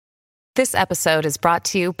This episode is brought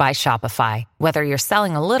to you by Shopify. Whether you're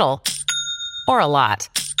selling a little or a lot,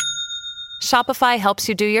 Shopify helps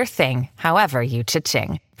you do your thing, however you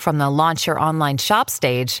cha-ching. From the launch your online shop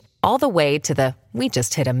stage, all the way to the we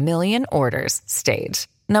just hit 1 million orders stage.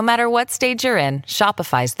 No matter what stage you're in,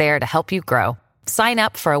 Shopify's there to help you grow. Sign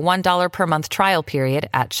up for a $1 per month trial period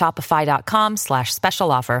at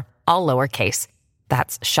shopify.com/special offer, all lowercase.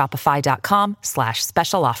 That's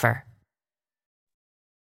shopify.com/special offer.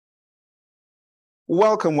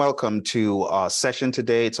 Welcome to our session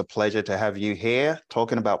today. It's a pleasure to have you here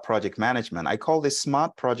talking about project management. I call this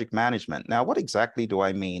smart project management. Now, what exactly do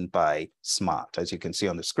I mean by smart? As you can see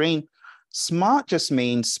on the screen, smart just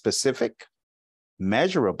means specific,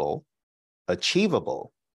 measurable,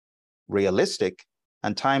 achievable, realistic,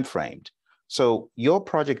 and time-framed. So your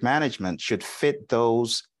project management should fit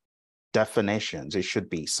those definitions. It should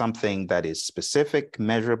be something that is specific,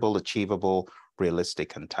 measurable, achievable,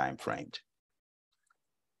 realistic, and time-framed.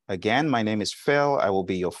 Again, my name is Phil. I will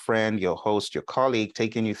be your friend, your host, your colleague,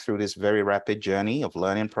 taking you through this very rapid journey of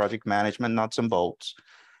learning project management nuts and bolts.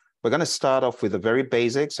 We're going to start off with the very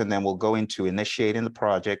basics, and then we'll go into initiating the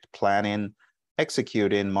project, planning,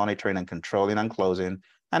 executing, monitoring, and controlling, and closing.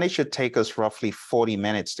 And it should take us roughly 40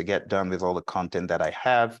 minutes to get done with all the content that I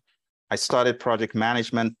have. I started project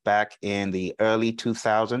management back in the early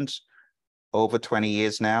 2000s, over 20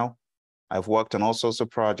 years now. I've worked on all sorts of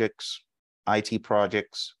projects, IT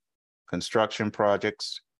projects, construction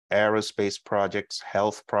projects, aerospace projects,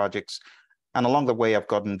 health projects, and along the way, I've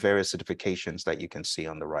gotten various certifications that you can see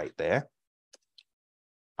on the right there.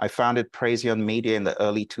 I founded Praizion Media in the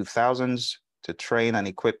early 2000s to train and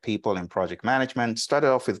equip people in project management.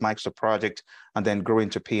 Started off with Microsoft Project and then grew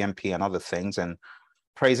into PMP and other things. And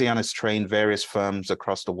Praizion has trained various firms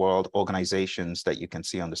across the world, organizations that you can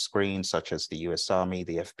see on the screen, such as the US Army,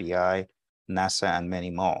 the FBI, NASA, and many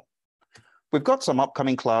more. We've got some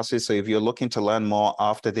upcoming classes, so if you're looking to learn more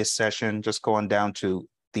after this session, just go on down to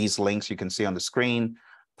these links you can see on the screen.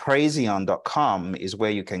 Praizion.com is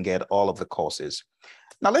where you can get all of the courses.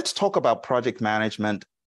 Now let's talk about project management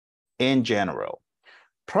in general.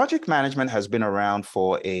 Project management has been around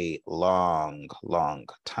for a long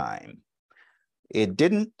time. It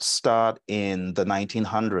didn't start in the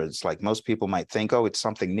 1900s, like most people might think, oh, it's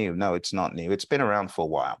something new. No, it's not new. It's been around for a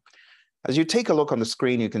while. As you take a look on the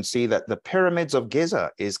screen, you can see that the Pyramids of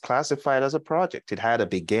Giza is classified as a project. It had a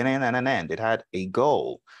beginning and an end. It had a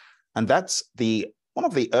goal. And that's one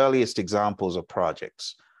of the earliest examples of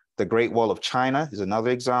projects. The Great Wall of China is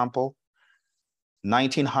another example.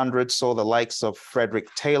 1900 saw the likes of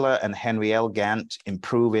Frederick Taylor and Henry L. Gantt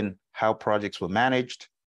improving how projects were managed.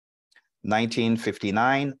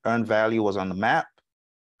 1959, earned value was on the map.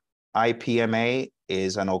 IPMA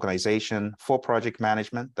is an organization for project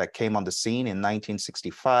management that came on the scene in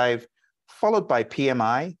 1965, followed by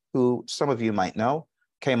PMI, who some of you might know,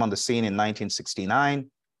 came on the scene in 1969.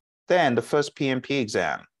 Then the first PMP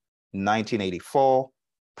exam in 1984.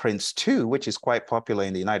 Prince 2, which is quite popular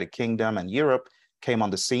in the United Kingdom and Europe, came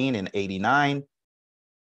on the scene in 89.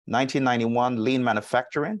 1991, lean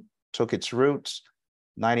manufacturing took its roots.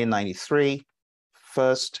 1993,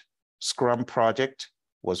 first Scrum project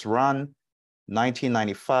was run.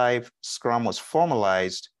 1995, Scrum was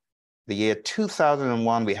formalized. The year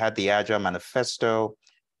 2001, we had the Agile Manifesto.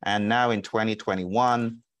 And now in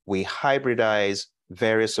 2021, we hybridize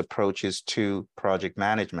various approaches to project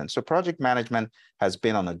management. So project management has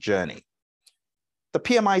been on a journey. The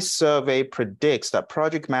PMI survey predicts that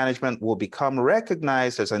project management will become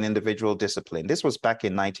recognized as an individual discipline. This was back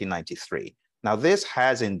in 1993. Now, this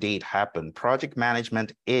has indeed happened. Project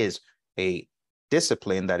management is a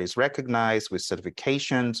discipline that is recognized with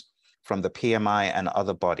certifications from the PMI and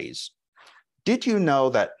other bodies. Did you know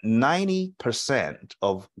that 90%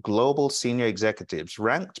 of global senior executives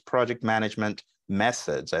ranked project management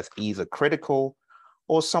methods as either critical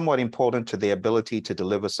or somewhat important to their ability to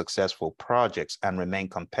deliver successful projects and remain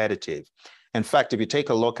competitive? In fact, if you take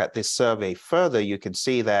a look at this survey further, you can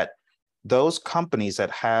see that those companies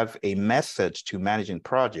that have a method to managing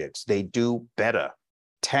projects, they do better,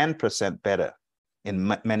 10% better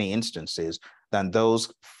in many instances than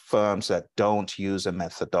those firms that don't use a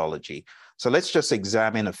methodology. So let's just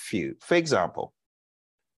examine a few. For example,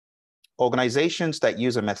 organizations that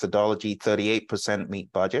use a methodology, 38%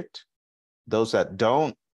 meet budget. Those that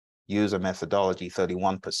don't use a methodology,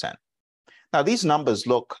 31%. Now, these numbers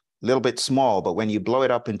look a little bit small, but when you blow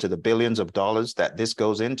it up into the billions of dollars that this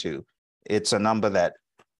goes into, it's a number that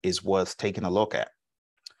is worth taking a look at.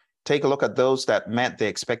 Take a look at those that met the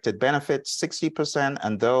expected benefits, 60%,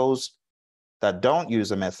 and those that don't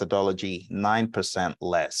use a methodology, 9%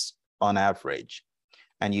 less on average.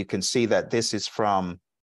 And you can see that this is from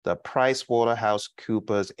the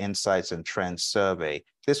PricewaterhouseCoopers Insights and Trends Survey.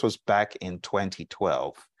 This was back in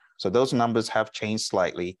 2012. So those numbers have changed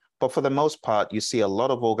slightly, but for the most part, you see a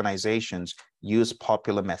lot of organizations use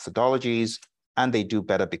popular methodologies and they do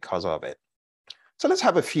better because of it. So let's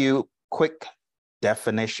have a few quick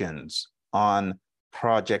definitions on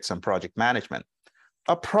projects and project management.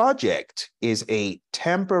 A project is a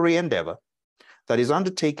temporary endeavor that is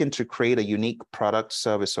undertaken to create a unique product,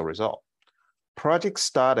 service, or result. Projects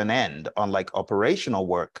start and end, unlike operational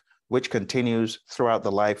work, which continues throughout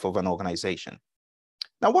the life of an organization.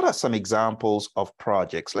 Now, what are some examples of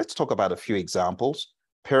projects? Let's talk about a few examples.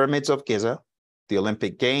 Pyramids of Giza, the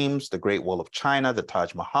Olympic Games, the Great Wall of China, the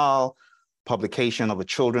Taj Mahal, publication of a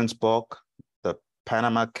children's book, the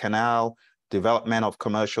Panama Canal, development of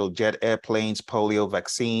commercial jet airplanes, polio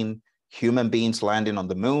vaccine, human beings landing on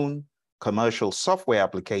the moon, commercial software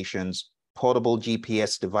applications, portable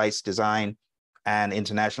GPS device design, and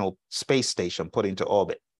International Space Station put into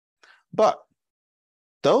orbit. But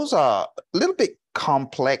those are a little bit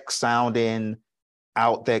complex sounding,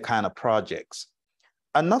 out there kind of projects.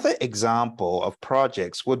 Another example of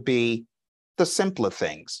projects would be the simpler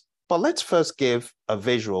things. But let's first give a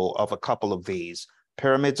visual of a couple of these.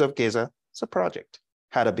 Pyramids of Giza, it's a project.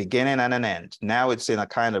 Had a beginning and an end. Now it's in a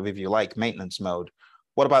kind of, if you like, maintenance mode.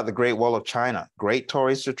 What about the Great Wall of China? Great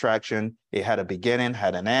tourist attraction. It had a beginning,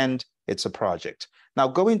 had an end. It's a project. Now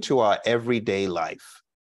go into our everyday life.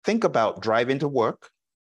 Think about driving to work.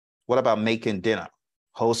 What about making dinner?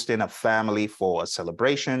 Hosting a family for a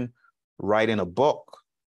celebration, writing a book,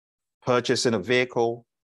 purchasing a vehicle,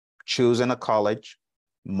 choosing a college,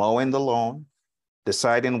 mowing the lawn,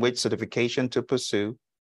 deciding which certification to pursue,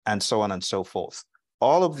 and so on and so forth.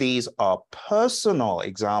 All of these are personal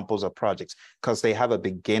examples of projects because they have a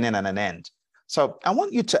beginning and an end. So I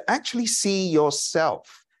want you to actually see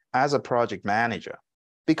yourself as a project manager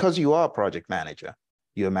because you are a project manager.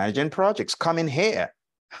 You're managing projects. Come in here.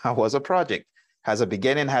 I was a project. Has a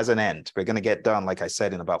beginning, has an end. We're going to get done, like I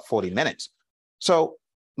said, in about 40 minutes. So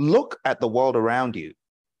look at the world around you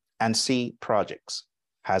and see projects.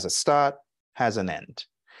 Has a start, has an end.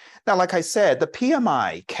 Now, like I said, the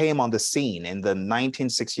PMI came on the scene in the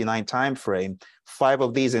 1969 timeframe. 5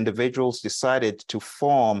 of these individuals decided to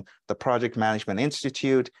form the Project Management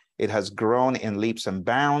Institute. It has grown in leaps and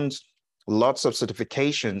bounds. Lots of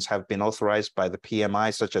certifications have been authorized by the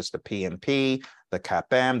PMI, such as the PMP, the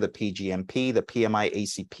CAPM, the PGMP, the PMI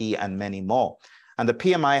ACP, and many more. And the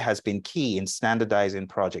PMI has been key in standardizing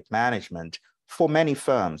project management for many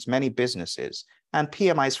firms, many businesses, and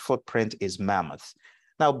PMI's footprint is mammoth.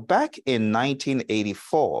 Now, back in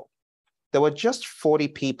 1984, there were just 40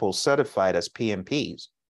 people certified as PMPs.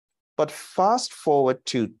 But fast forward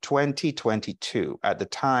to 2022, at the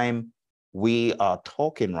time we are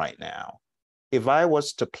talking right now, if I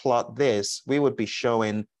was to plot this, we would be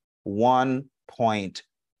showing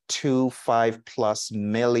 1.25 plus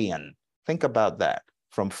million. Think about that.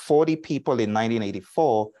 From 40 people in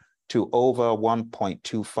 1984 to over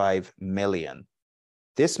 1.25 million.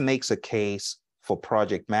 This makes a case for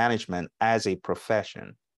project management as a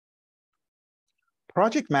profession.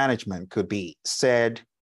 Project management could be said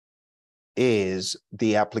is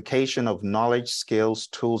the application of knowledge, skills,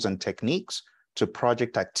 tools, and techniques to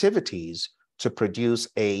project activities to produce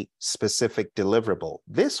a specific deliverable.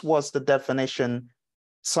 This was the definition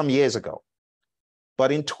some years ago.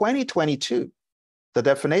 But in 2022, the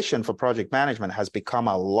definition for project management has become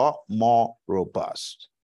a lot more robust.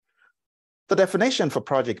 The definition for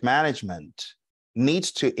project management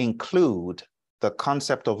needs to include the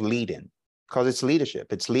concept of leading, because it's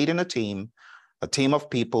leadership. It's leading a team of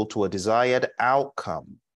people to a desired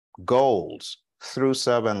outcome, goals through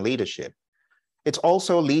servant leadership. It's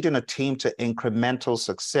also leading a team to incremental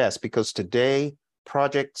success because today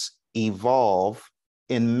projects evolve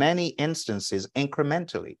in many instances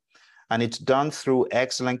incrementally. And it's done through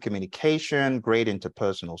excellent communication, great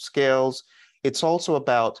interpersonal skills. It's also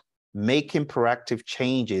about making proactive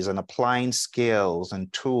changes and applying skills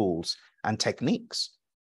and tools and techniques.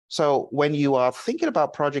 So when you are thinking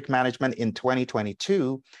about project management in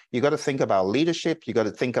 2022, you got to think about leadership, you got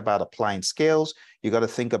to think about applying skills, you got to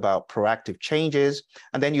think about proactive changes,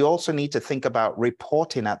 and then you also need to think about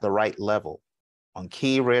reporting at the right level on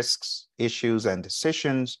key risks, issues, and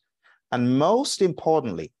decisions. And most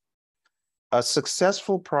importantly, a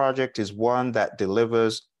successful project is one that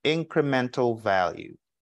delivers incremental value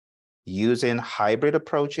using hybrid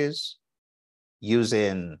approaches,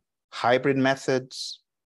 using hybrid methods,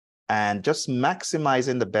 and just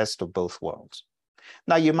maximizing the best of both worlds.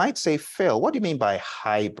 Now, you might say, Phil, what do you mean by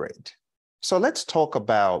hybrid? So let's talk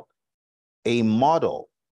about a model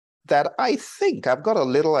that I think I've got a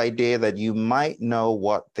little idea that you might know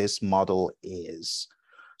what this model is.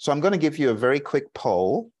 So I'm going to give you a very quick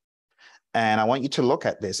poll, and I want you to look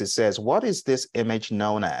at this. It says, what is this image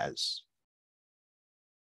known as?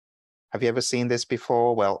 Have you ever seen this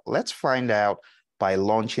before? Well, let's find out by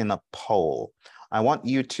launching a poll. I want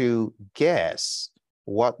you to guess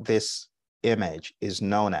what this image is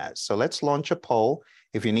known as. So let's launch a poll.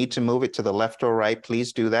 If you need to move it to the left or right,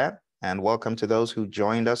 please do that. And welcome to those who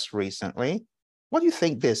joined us recently. What do you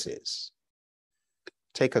think this is?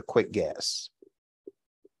 Take a quick guess.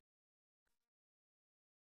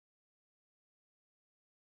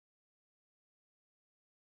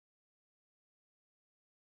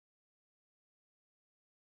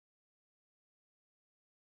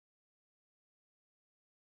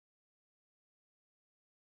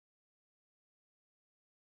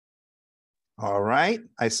 All right,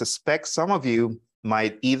 I suspect some of you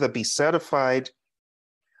might either be certified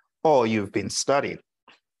or you've been studying,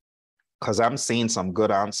 because I'm seeing some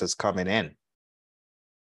good answers coming in.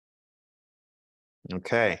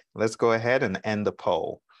 Okay, let's go ahead and end the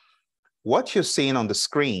poll. What you're seeing on the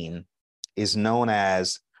screen is known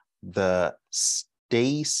as the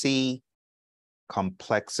Stacey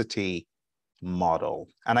complexity model.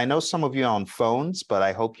 And I know some of you are on phones, but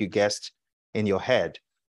I hope you guessed in your head.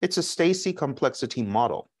 It's a Stacey complexity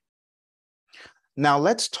model. Now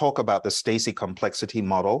let's talk about the Stacey complexity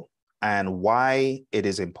model and why it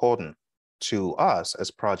is important to us as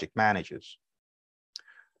project managers.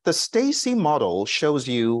 The Stacey model shows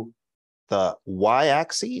you the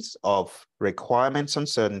y-axis of requirements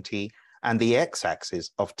uncertainty and the x-axis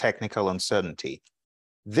of technical uncertainty.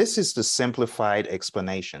 This is the simplified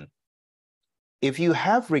explanation. If you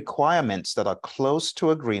have requirements that are close to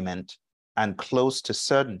agreement and close to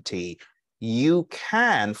certainty, you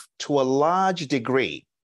can, to a large degree,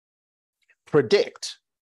 predict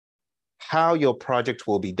how your project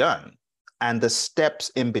will be done and the steps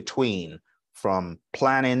in between from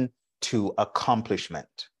planning to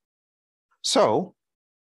accomplishment. So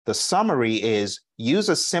the summary is use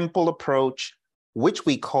a simple approach, which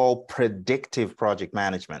we call predictive project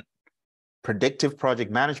management. Predictive project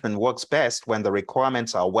management works best when the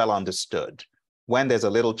requirements are well understood, when there's a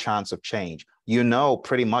little chance of change. You know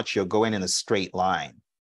pretty much you're going in a straight line.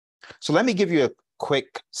 So let me give you a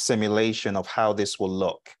quick simulation of how this will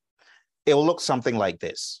look. It will look something like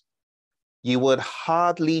this. You would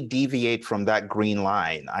hardly deviate from that green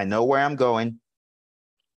line. I know where I'm going.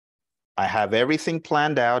 I have everything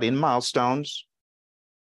planned out in milestones.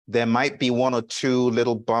 There might be one or two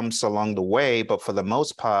little bumps along the way, but for the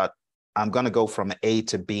most part, I'm going to go from A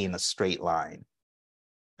to B in a straight line.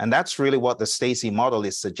 And that's really what the Stacey model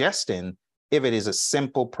is suggesting if it is a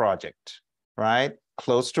simple project, right?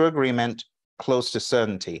 Close to agreement, close to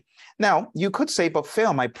certainty. Now, you could say, but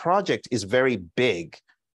Phil, my project is very big.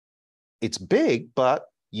 It's big, but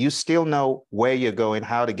you still know where you're going,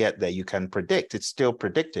 how to get there. You can predict. It's still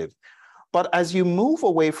predictive. But as you move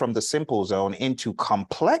away from the simple zone into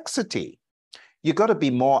complexity, you got to be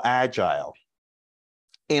more agile.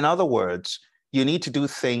 In other words, you need to do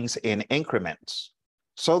things in increments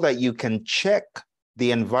so that you can check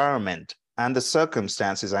the environment and the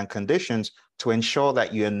circumstances and conditions to ensure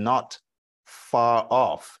that you're not far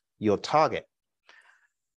off your target.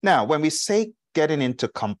 Now, when we say getting into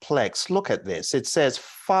complex, look at this. It says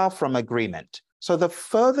far from agreement. So the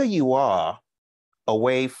further you are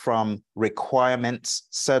away from requirements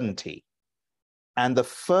certainty, and the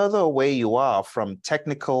further away you are from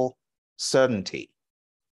technical certainty,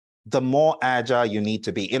 the more agile you need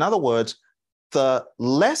to be. In other words, the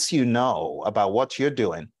less you know about what you're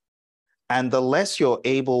doing and the less you're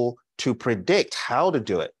able to predict how to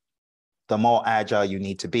do it, the more agile you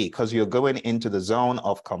need to be, because you're going into the zone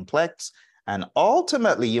of complex, and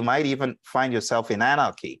ultimately you might even find yourself in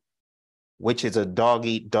anarchy, which is a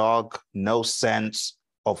dog-eat-dog, no sense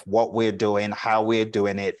of what we're doing, how we're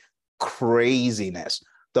doing it, craziness.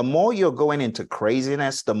 The more you're going into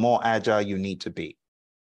craziness, the more agile you need to be.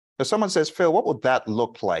 If someone says, Phil, what would that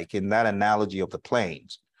look like in that analogy of the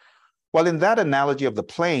planes? Well, in that analogy of the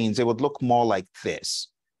planes, it would look more like this.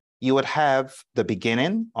 You would have the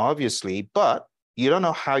beginning, obviously, but you don't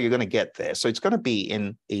know how you're going to get there. So it's going to be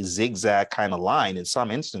in a zigzag kind of line in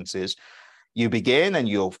some instances. You begin and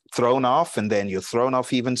you're thrown off, and then you're thrown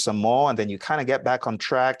off even some more, and then you kind of get back on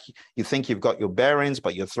track. You think you've got your bearings,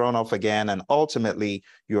 but you're thrown off again, and ultimately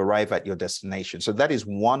you arrive at your destination. So that is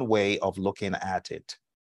one way of looking at it.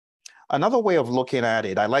 Another way of looking at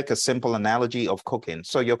it, I like a simple analogy of cooking.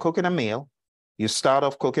 So you're cooking a meal, you start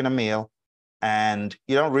off cooking a meal, and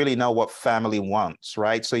you don't really know what family wants,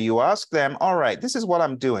 right? So you ask them, all right, this is what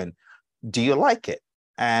I'm doing. Do you like it?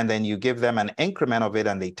 and then you give them an increment of it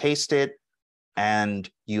and they taste it, and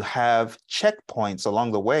you have checkpoints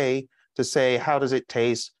along the way to say, how does it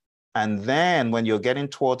taste? And then when you're getting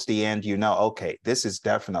towards the end, you know, okay, this is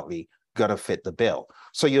definitely gonna fit the bill.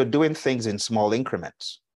 So you're doing things in small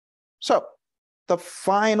increments. So the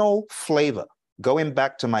final flavor, going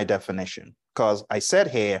back to my definition, because I said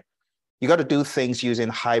here, you got to do things using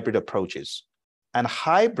hybrid approaches. And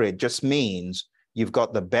hybrid just means you've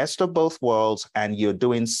got the best of both worlds and you're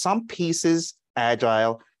doing some pieces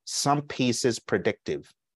agile, some pieces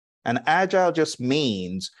predictive. And agile just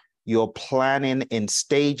means you're planning in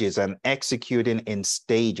stages and executing in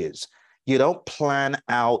stages. You don't plan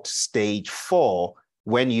out stage 4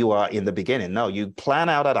 when you are in the beginning. No, you plan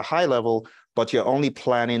out at a high level, but you're only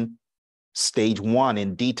planning stage 1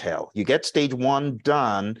 in detail. You get stage 1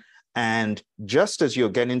 done, and just as you're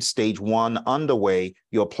getting stage 1 underway,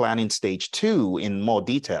 you're planning stage 2 in more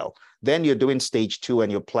detail. Then you're doing stage 2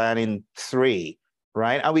 and you're planning 3,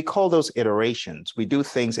 right? And we call those iterations. We do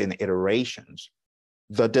things in iterations.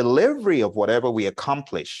 The delivery of whatever we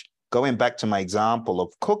accomplish, going back to my example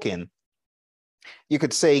of cooking, you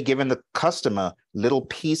could say, giving the customer little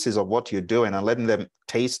pieces of what you're doing and letting them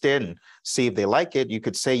taste it and see if they like it, you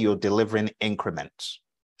could say you're delivering increments.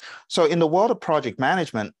 So in the world of project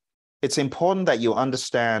management, it's important that you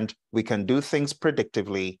understand we can do things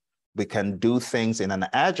predictively, we can do things in an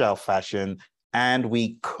agile fashion, and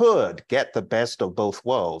we could get the best of both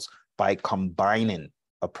worlds by combining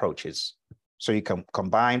approaches. So you can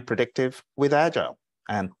combine predictive with agile,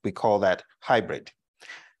 and we call that hybrid.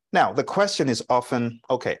 Now, the question is often,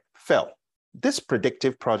 okay, Phil, this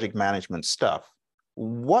predictive project management stuff,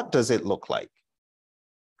 what does it look like?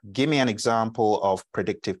 Give me an example of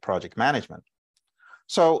predictive project management.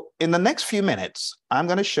 So in the next few minutes, I'm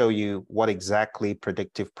going to show you what exactly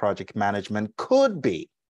predictive project management could be,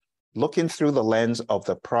 looking through the lens of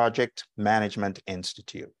the Project Management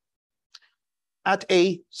Institute. At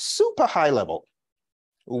a super high level,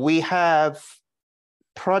 we have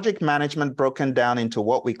project management broken down into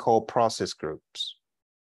what we call process groups,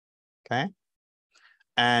 okay?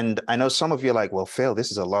 And I know some of you are like, well, Phil,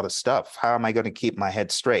 this is a lot of stuff. How am I going to keep my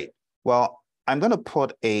head straight? Well, I'm going to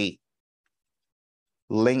put a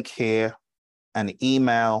link here, an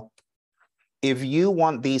email. If you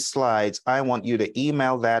want these slides, I want you to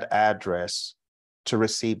email that address to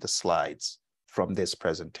receive the slides from this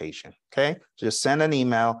presentation, okay? So just send an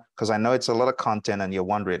email, because I know it's a lot of content and you're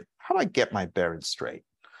wondering, how do I get my bearings straight?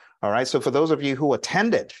 All right, so for those of you who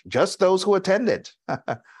attended, just those who attended,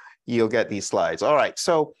 you'll get these slides. All right,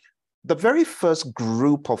 so the very first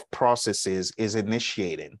group of processes is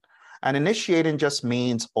initiating. And initiating just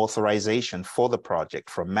means authorization for the project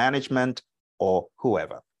from management or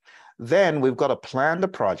whoever. Then we've got to plan the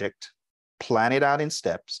project, plan it out in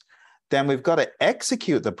steps. Then we've got to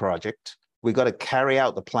execute the project. We've got to carry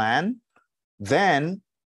out the plan. Then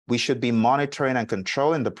we should be monitoring and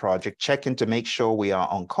controlling the project, checking to make sure we are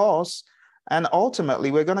on course. And ultimately,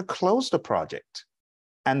 we're going to close the project.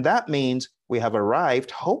 And that means we have arrived,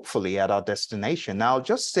 hopefully, at our destination. Now, I'll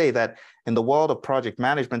just say that in the world of project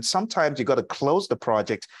management, sometimes you got to close the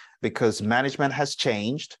project because management has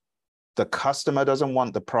changed, the customer doesn't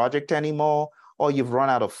want the project anymore, or you've run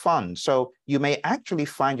out of funds. So you may actually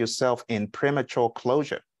find yourself in premature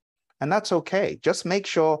closure. And that's okay. Just make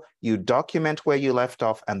sure you document where you left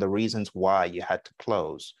off and the reasons why you had to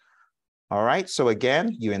close. All right. So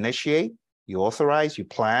again, you initiate, you authorize, you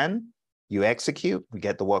plan, you execute, you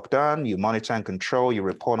get the work done, you monitor and control, you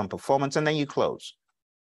report on performance, and then you close.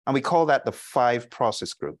 And we call that the 5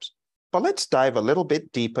 process groups. But let's dive a little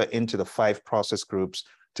bit deeper into the 5 process groups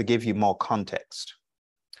to give you more context.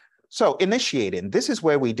 So initiating, this is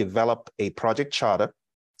where we develop a project charter.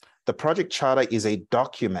 The project charter is a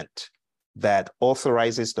document that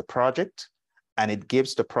authorizes the project, and it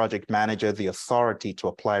gives the project manager the authority to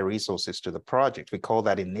apply resources to the project. We call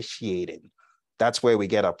that initiating. That's where we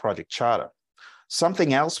get our project charter.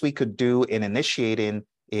 Something else we could do in initiating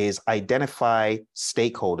is identify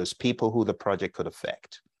stakeholders, people who the project could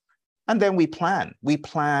affect. And then we plan. We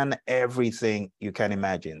plan everything you can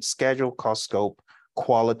imagine: schedule, cost, scope,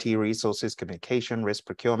 quality, resources, communication, risk,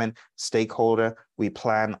 procurement, stakeholder. We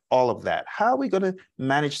plan all of that. How are we going to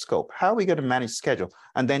manage scope? How are we going to manage schedule?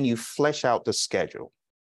 And then you flesh out the schedule,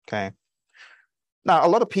 okay? Now, a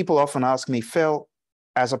lot of people often ask me, Phil,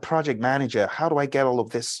 as a project manager, how do I get all of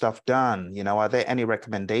this stuff done? You know, are there any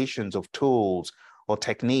recommendations of tools or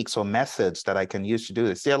techniques or methods that I can use to do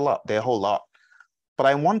this? There are a whole lot. But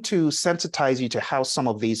I want to sensitize you to how some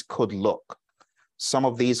of these could look. Some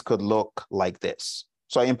of these could look like this.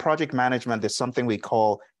 So in project management, there's something we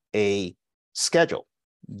call a schedule.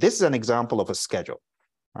 This is an example of a schedule.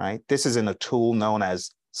 right? This is in a tool known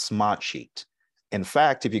as Smartsheet. In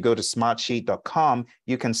fact, if you go to smartsheet.com,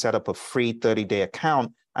 you can set up a free 30-day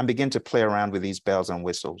account and begin to play around with these bells and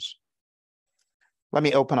whistles. Let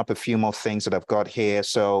me open up a few more things that I've got here.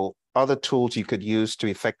 So other tools you could use to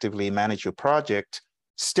effectively manage your project.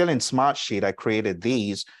 Still in Smartsheet, I created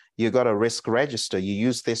these. You got a risk register. You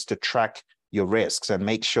use this to track your risks and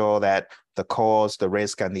make sure that the cause, the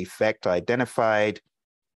risk, and the effect are identified.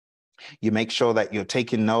 You make sure that you're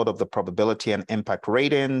taking note of the probability and impact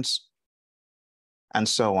ratings, and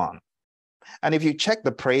so on. And if you check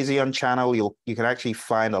the Praizion channel, you can actually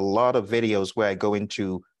find a lot of videos where I go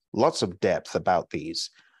into lots of depth about these.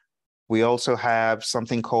 We also have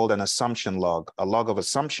something called an assumption log, a log of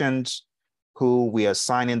assumptions, who we are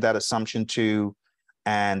assigning that assumption to,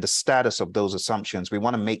 and the status of those assumptions. We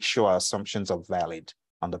want to make sure our assumptions are valid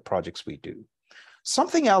on the projects we do.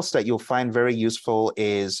 Something else that you'll find very useful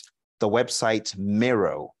is the website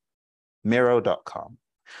Miro, Miro.com.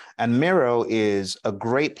 And Miro is a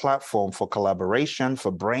great platform for collaboration,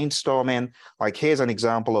 for brainstorming. Like here's an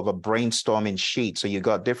example of a brainstorming sheet. So you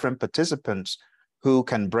got different participants who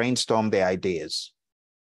can brainstorm their ideas.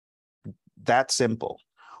 That simple.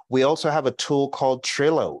 We also have a tool called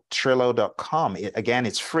Trello, Trello.com. Again,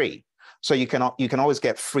 it's free. So you can always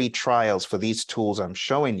get free trials for these tools I'm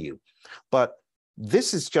showing you. But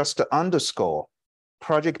this is just to underscore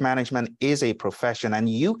project management is a profession and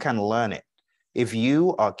you can learn it. If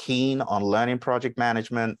you are keen on learning project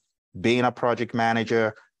management, being a project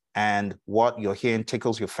manager, and what you're hearing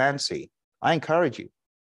tickles your fancy, I encourage you,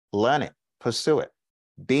 learn it, pursue it,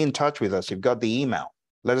 be in touch with us. You've got the email.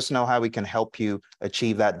 Let us know how we can help you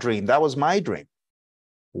achieve that dream. That was my dream.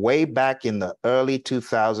 Way back in the early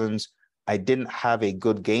 2000s, I didn't have a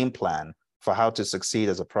good game plan for how to succeed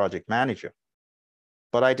as a project manager.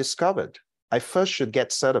 But I discovered I first should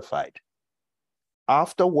get certified.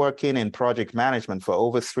 After working in project management for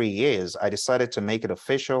over 3 years, I decided to make it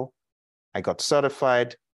official. I got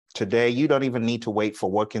certified. Today, you don't even need to wait for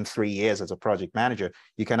working 3 years as a project manager.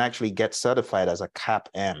 You can actually get certified as a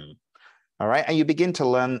CAPM. All right. And you begin to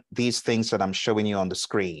learn these things that I'm showing you on the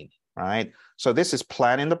screen. All right. So this is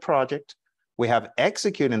planning the project. We have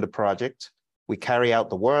executing the project. We carry out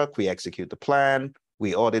the work. We execute the plan.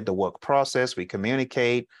 We audit the work process. We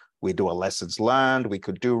communicate. We do a lessons learned. We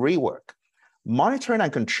could do rework. Monitoring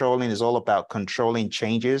and controlling is all about controlling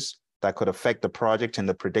changes that could affect the project in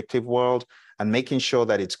the predictive world and making sure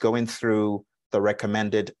that it's going through the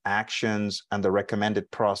recommended actions and the recommended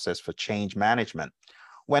process for change management.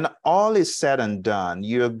 When all is said and done,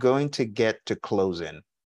 you're going to get to closing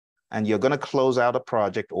and you're going to close out a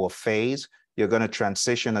project or phase. You're going to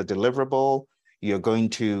transition a deliverable. You're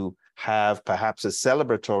going to have perhaps a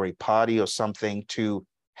celebratory party or something to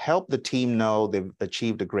help the team know they've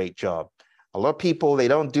achieved a great job. A lot of people, they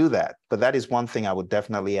don't do that, but that is one thing I would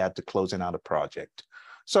definitely add to closing out a project.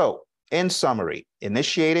 So in summary,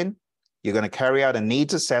 initiating, you're going to carry out a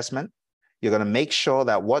needs assessment. You're going to make sure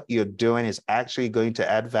that what you're doing is actually going to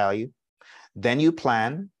add value. Then you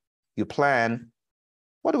plan,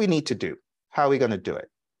 what do we need to do? How are we going to do it?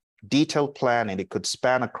 Detailed planning, it could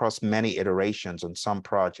span across many iterations on some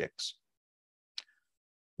projects.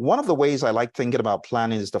 One of the ways I like thinking about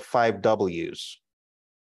planning is the 5 W's.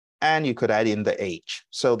 And you could add in the H.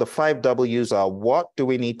 So the 5 W's are what do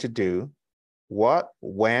we need to do? What,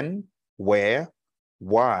 when, where,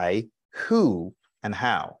 why, who, and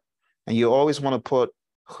how. And you always want to put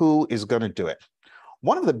who is going to do it.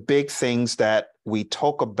 One of the big things that we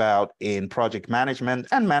talk about in project management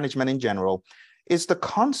and management in general is the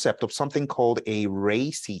concept of something called a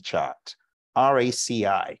RACI chart,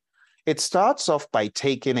 RACI. It starts off by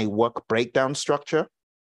taking a work breakdown structure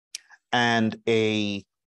and a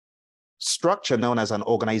structure known as an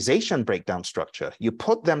organization breakdown structure. You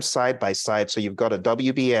put them side by side. So you've got a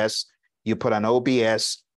WBS, you put an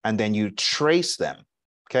OBS, and then you trace them,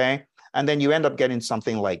 okay? And then you end up getting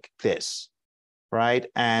something like this, right?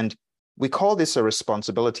 And we call this a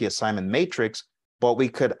responsibility assignment matrix, but we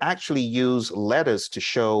could actually use letters to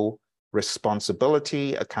show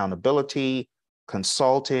responsibility, accountability,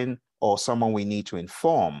 consulting, or someone we need to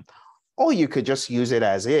inform. Or you could just use it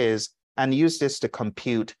as is and use this to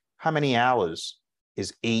compute how many hours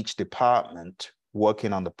is each department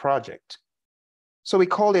working on the project. So we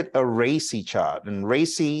call it a RACI chart, and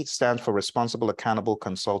RACI stands for Responsible, Accountable,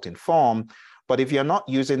 Consult, Inform. But if you're not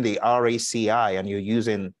using the RACI and you're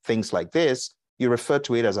using things like this, you refer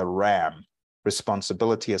to it as a RAM,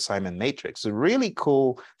 Responsibility Assignment Matrix. A really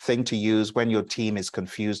cool thing to use when your team is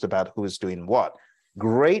confused about who is doing what.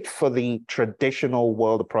 Great for the traditional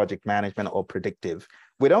world of project management or predictive.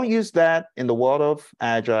 We don't use that in the world of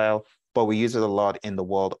Agile. but we use it a lot in the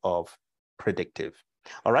world of predictive.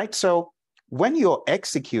 All right, so when you're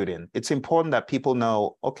executing, it's important that people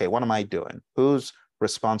know, okay, what am I doing? Who's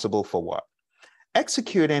responsible for what?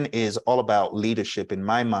 Executing is all about leadership in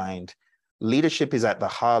my mind. Leadership is at the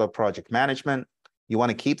heart of project management. You want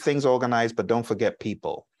to keep things organized, but don't forget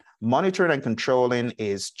people. Monitoring and controlling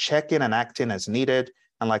is checking and acting as needed.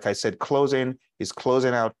 And like I said, closing is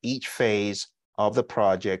closing out each phase of the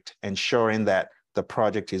project, ensuring that the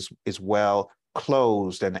project is well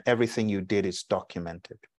closed and everything you did is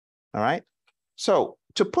documented. All right. So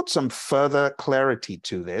to put some further clarity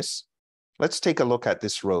to this, let's take a look at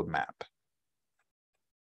this roadmap.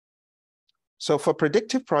 So for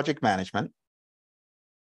predictive project management,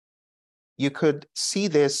 you could see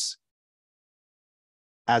this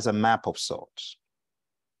as a map of sorts.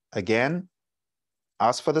 Again,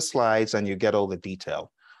 ask for the slides and you get all the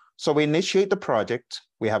detail. So we initiate the project.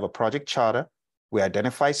 We have a project charter. We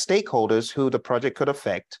identify stakeholders who the project could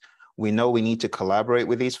affect. We know we need to collaborate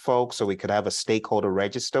with these folks, so we could have a stakeholder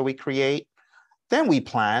register we create. Then we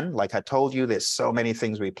plan. Like I told you, there's so many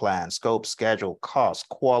things we plan: scope, schedule, cost,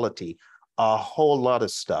 quality, a whole lot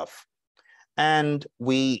of stuff. And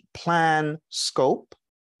we plan scope,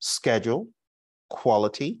 schedule,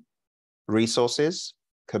 quality, resources,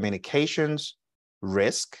 communications,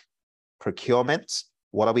 risk, procurement.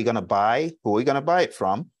 What are we going to buy? Who are we going to buy it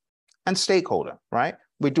from? And stakeholder, right?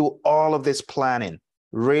 We do all of this planning,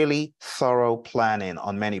 really thorough planning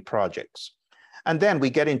on many projects. And then we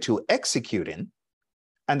get into executing,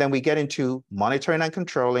 and then we get into monitoring and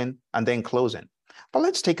controlling, and then closing. But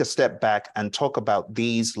let's take a step back and talk about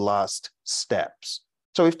these last steps.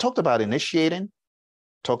 So we've talked about initiating,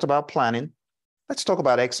 talked about planning. Let's talk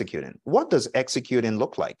about executing. What does executing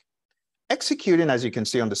look like? Executing, as you can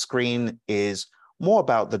see on the screen, is more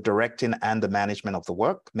about the directing and the management of the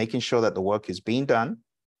work, making sure that the work is being done.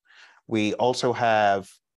 We also have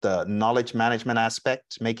the knowledge management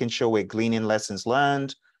aspect, making sure we're gleaning lessons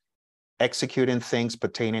learned, executing things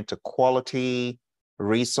pertaining to quality,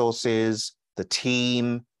 resources, the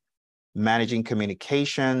team, managing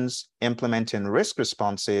communications, implementing risk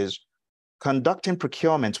responses, conducting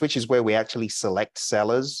procurements, which is where we actually select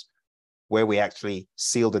sellers, where we actually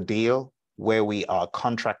seal the deal, where we are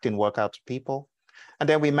contracting work out to people. And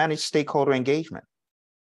then we manage stakeholder engagement.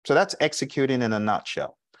 So that's executing in a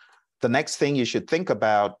nutshell. The next thing you should think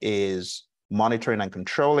about is monitoring and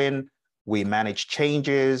controlling. We manage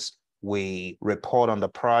changes. We report on the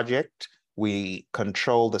project. We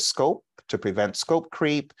control the scope to prevent scope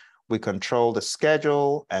creep. We control the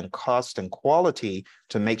schedule and cost and quality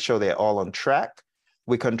to make sure they're all on track.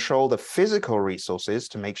 We control the physical resources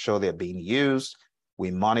to make sure they're being used. We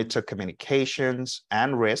monitor communications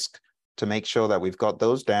and risk to make sure that we've got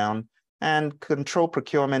those down. And control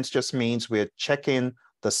procurements just means we're checking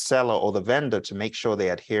the seller or the vendor to make sure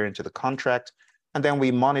they're adhering to the contract. And then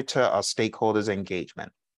we monitor our stakeholders'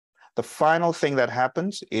 engagement. The final thing that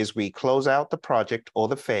happens is we close out the project or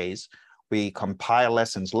the phase. We compile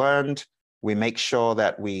lessons learned. We make sure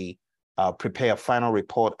that we prepare a final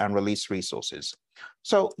report and release resources.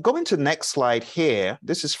 So going to the next slide here,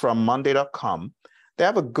 this is from Monday.com. They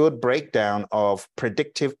have a good breakdown of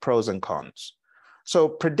predictive pros and cons. So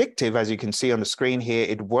predictive, as you can see on the screen here,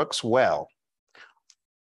 it works well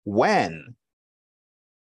when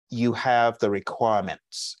you have the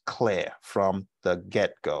requirements clear from the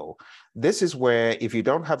get-go. This is where if you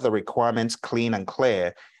don't have the requirements clean and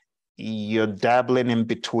clear, you're dabbling in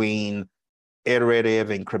between iterative,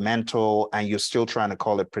 incremental, and you're still trying to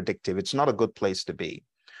call it predictive. It's not a good place to be.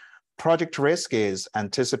 Project risk is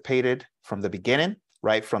anticipated from the beginning,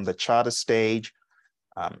 right from the charter stage.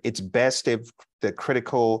 It's best if the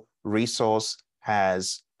critical resource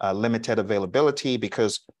has limited availability,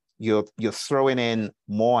 because you're throwing in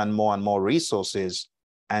more and more and more resources,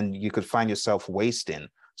 and you could find yourself wasting.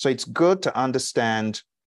 So it's good to understand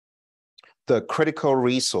the critical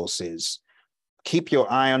resources. Keep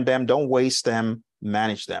your eye on them, don't waste them,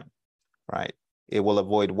 manage them, right? It will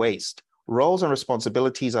avoid waste. Roles and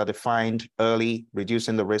responsibilities are defined early,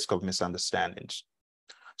 reducing the risk of misunderstandings.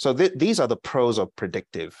 So these are the pros of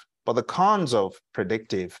predictive. But the cons of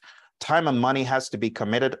predictive: time and money has to be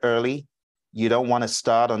committed early. You don't want to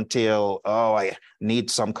start until, oh, I need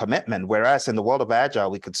some commitment. Whereas in the world of Agile,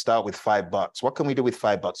 we could start with $5. What can we do with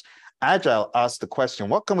 $5? Agile asks the question,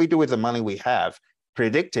 what can we do with the money we have?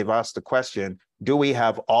 Predictive asks the question, do we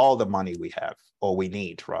have all the money we have, or we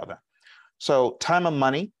need, rather? So time and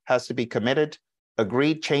money has to be committed.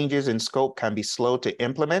 Agreed changes in scope can be slow to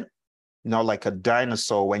implement. You know, like a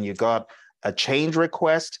dinosaur, when you got a change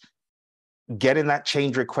request, getting that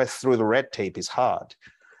change request through the red tape is hard.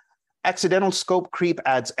 Accidental scope creep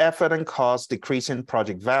adds effort and cost, decreasing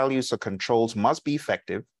project value, so controls must be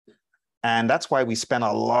effective. And that's why we spend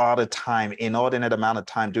a lot of time, inordinate amount of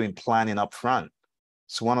time doing planning up front.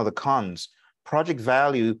 It's one of the cons. Project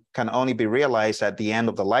value can only be realized at the end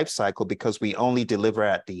of the life cycle because we only deliver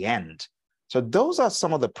at the end. So those are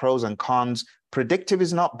some of the pros and cons. Predictive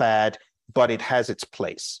is not bad, but it has its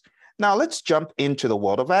place. Now let's jump into the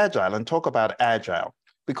world of Agile and talk about Agile.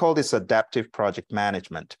 We call this adaptive project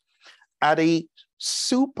management. At a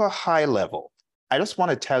super high level, I just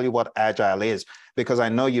want to tell you what Agile is, because I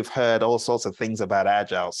know you've heard all sorts of things about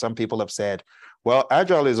Agile. Some people have said, well,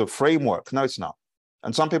 Agile is a framework. No, it's not.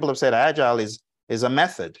 And some people have said Agile is a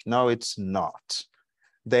method. No, it's not.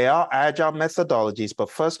 They are Agile methodologies, but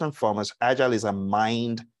first and foremost, Agile is a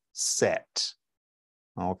mindset.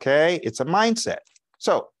 Okay, it's a mindset.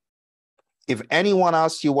 So if anyone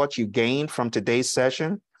asks you what you gained from today's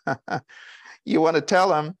session, you want to tell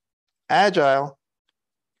them Agile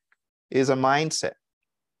is a mindset.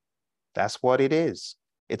 That's what it is.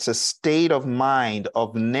 It's a state of mind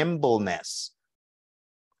of nimbleness,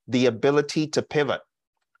 the ability to pivot.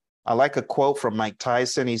 I like a quote from Mike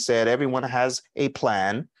Tyson. He said, everyone has a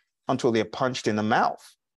plan until they're punched in the mouth.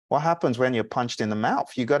 What happens when you're punched in the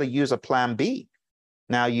mouth? You got to use a plan B.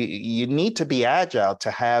 Now, you need to be agile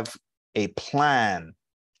to have a plan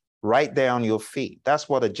right there on your feet. That's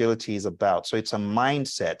what agility is about. So it's a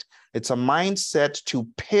mindset. It's a mindset to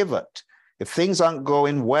pivot. If things aren't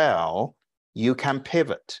going well, you can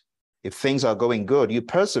pivot. If things are going good, you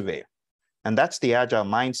persevere. And that's the agile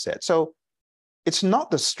mindset. So it's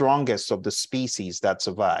not the strongest of the species that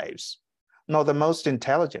survives, nor the most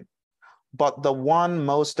intelligent, but the one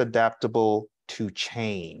most adaptable to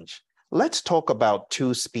change. Let's talk about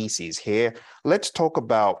two species here. Let's talk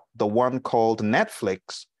about the one called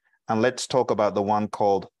Netflix, and let's talk about the one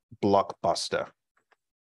called Blockbuster.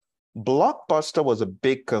 Blockbuster was a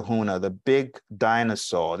big kahuna, the big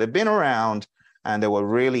dinosaur. They've been around and they were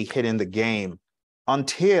really hitting the game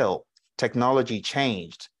until technology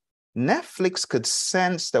changed. Netflix could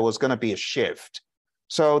sense there was going to be a shift.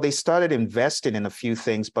 So they started investing in a few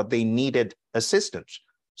things, but they needed assistance.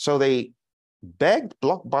 So they begged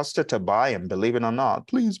Blockbuster to buy them, believe it or not.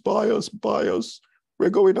 Please buy us, buy us. We're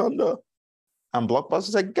going under. And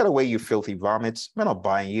Blockbuster said, get away, you filthy vomits. We're not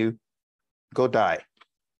buying you. Go die.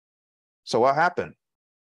 So what happened?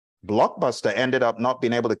 Blockbuster ended up not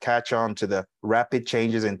being able to catch on to the rapid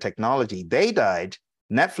changes in technology. They died.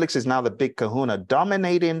 Netflix is now the big kahuna,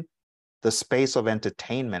 dominating the space of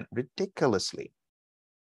entertainment ridiculously.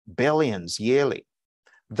 Billions yearly.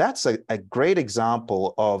 That's a great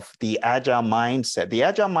example of the agile mindset. The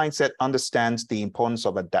agile mindset understands the importance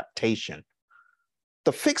of adaptation.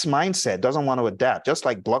 The fixed mindset doesn't want to adapt, just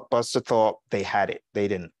like Blockbuster thought they had it. They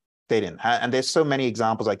didn't. And there's so many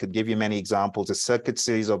examples. I could give you many examples. The Circuit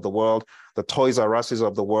Cities of the world, the Toys R Us's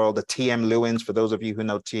of the world, the TM Lewins, for those of you who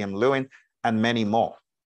know TM Lewin, and many more.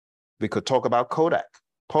 We could talk about Kodak,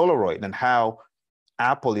 Polaroid, and how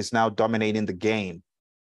Apple is now dominating the game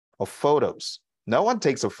of photos. No one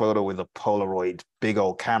takes a photo with a Polaroid big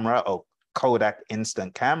old camera or Kodak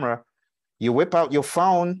instant camera. You whip out your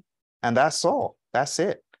phone and that's all. That's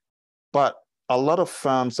it. But a lot of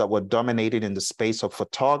firms that were dominated in the space of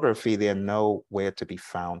photography, they're nowhere to be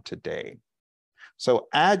found today. So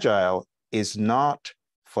agile is not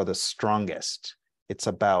for the strongest. It's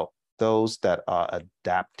about those that are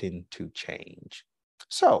adapting to change.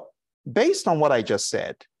 So based on what I just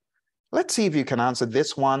said, let's see if you can answer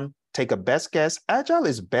this one. Take a best guess. Agile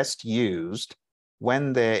is best used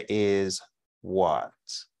when there is what?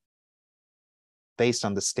 Based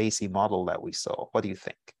on the Stacy model that we saw. What do you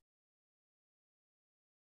think?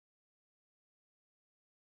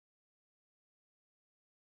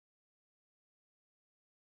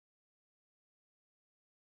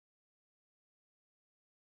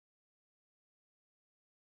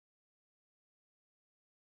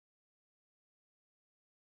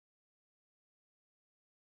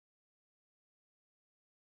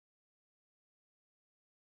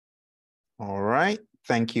 All right.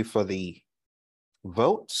 Thank you for the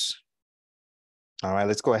votes. All right,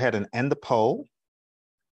 let's go ahead and end the poll.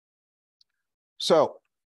 So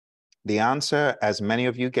the answer, as many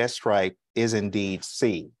of you guessed right, is indeed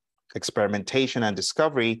C. Experimentation and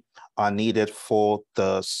discovery are needed for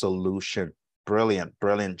the solution. Brilliant,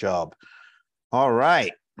 brilliant job. All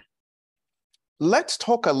right. Let's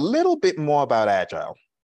talk a little bit more about Agile.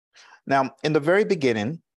 Now, in the very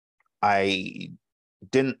beginning, I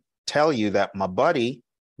didn't tell you that my buddy,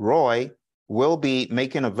 Roy, will be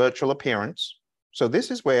making a virtual appearance. So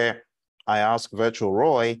this is where I ask Virtual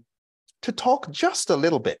Roy to talk just a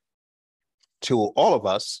little bit to all of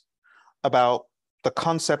us about the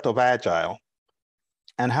concept of agile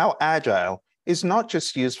and how agile is not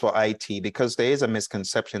just used for IT, because there is a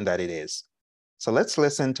misconception that it is. So let's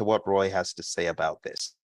listen to what Roy has to say about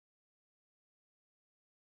this.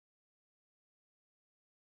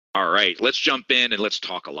 All right, let's jump in and let's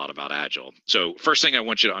talk a lot about Agile. So first thing I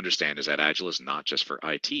want you to understand is that Agile is not just for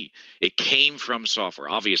IT. It came from software.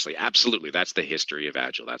 Obviously, absolutely, that's the history of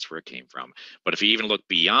Agile. That's where it came from. But if you even look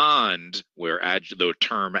beyond where the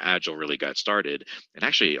term Agile really got started, and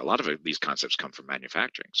actually a lot of these concepts come from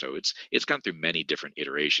manufacturing. So it's gone through many different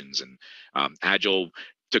iterations, and Agile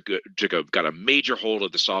got a major hold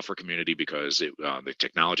of the software community because the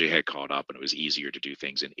technology had caught up and it was easier to do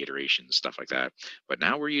things in iterations, stuff like that. But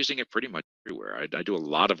now we're using it pretty much everywhere. I do a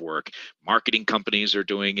lot of work. Marketing companies are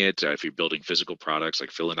doing it. If you're building physical products, like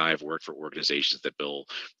Phil and I have worked for organizations that build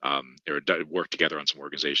or work together on some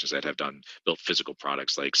organizations that have built physical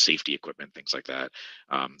products like safety equipment, things like that.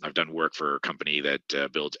 I've done work for a company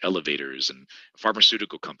that builds elevators, and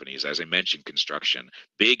pharmaceutical companies, as I mentioned, construction,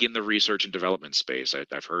 big in the research and development space.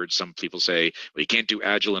 I've heard some people say, well, you can't do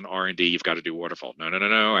Agile and R&D, you've got to do waterfall.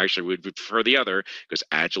 No. Actually, we'd prefer the other, because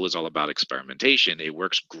Agile is all about experimentation. It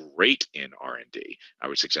works great in R&D. I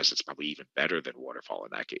would suggest it's probably even better than waterfall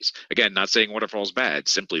in that case. Again, not saying waterfall is bad,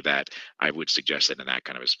 simply that I would suggest that in that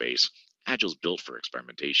kind of a space, Agile is built for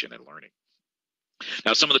experimentation and learning.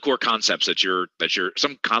 Now, some of the core concepts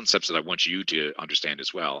some concepts that I want you to understand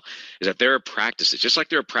as well is that there are practices, just like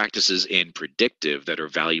there are practices in predictive that are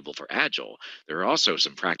valuable for Agile, there are also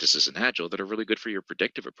some practices in Agile that are really good for your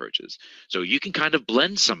predictive approaches. So you can kind of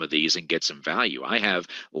blend some of these and get some value. I have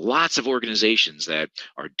lots of organizations that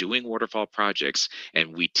are doing waterfall projects,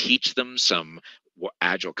 and we teach them some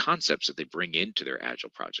Agile concepts that they bring into their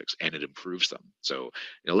Agile projects, and it improves them. So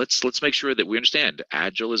let's make sure that we understand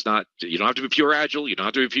Agile is not, you don't have to be pure Agile, you don't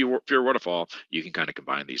have to be pure waterfall. You can kind of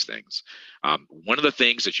combine these things. One of the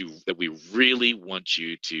things that we really want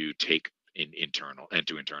you to take to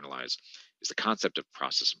internalize is the concept of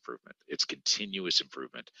process improvement. It's continuous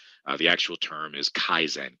improvement. The actual term is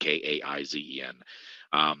Kaizen, Kaizen.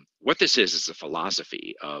 What this is a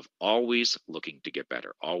philosophy of always looking to get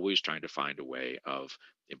better, always trying to find a way of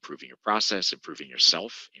improving your process, improving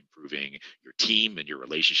yourself, improving your team and your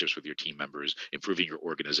relationships with your team members, improving your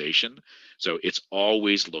organization. So it's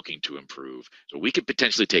always looking to improve. So we could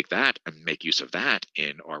potentially take that and make use of that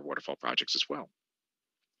in our waterfall projects as well.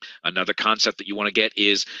 Another concept that you want to get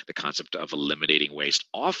is the concept of eliminating waste.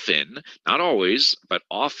 Often, not always, but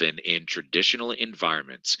often in traditional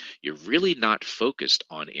environments, you're really not focused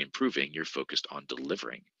on improving, you're focused on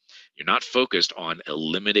delivering. You're not focused on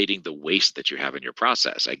eliminating the waste that you have in your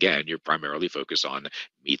process. Again, you're primarily focused on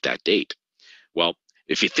meet that date. Well,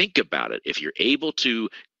 if you think about it, if you're able to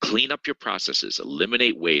clean up your processes,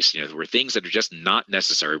 eliminate waste, there were things that are just not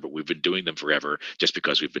necessary, but we've been doing them forever just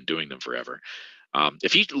because we've been doing them forever.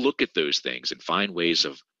 If you look at those things and find ways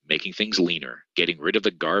of making things leaner, getting rid of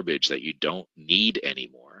the garbage that you don't need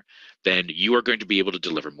anymore, then you are going to be able to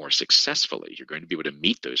deliver more successfully. You're going to be able to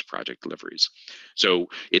meet those project deliveries. So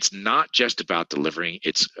it's not just about delivering,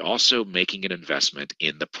 it's also making an investment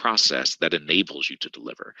in the process that enables you to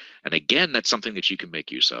deliver. And again, that's something that you can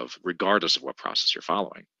make use of regardless of what process you're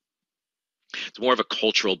following. It's more of a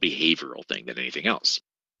cultural behavioral thing than anything else.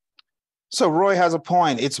 So Roy has a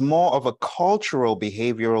point. It's more of a cultural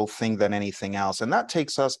behavioral thing than anything else. And that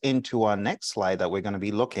takes us into our next slide that we're going to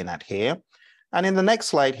be looking at here. And in the next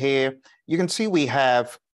slide here, you can see we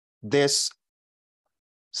have this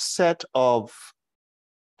set of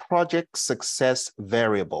project success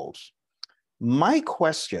variables. My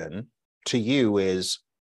question to you is,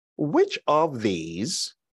 which of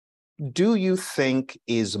these do you think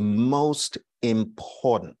is most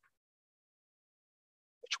important?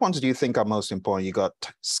 Which ones do you think are most important? You got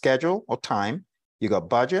schedule or time, you got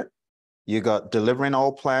budget, you got delivering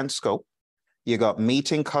all planned scope, you got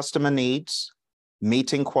meeting customer needs,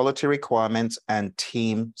 meeting quality requirements, and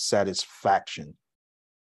team satisfaction.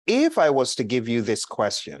 If I was to give you this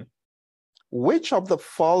question, which of the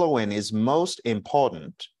following is most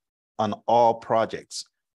important on all projects?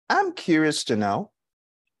 I'm curious to know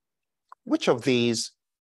which of these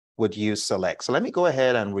would you select. So let me go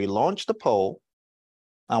ahead and relaunch the poll.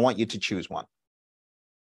 I want you to choose one.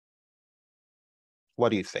 What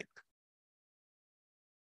do you think?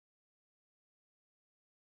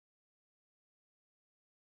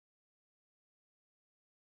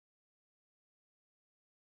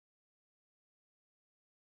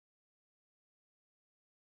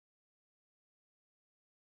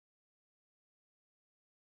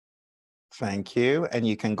 Thank you. And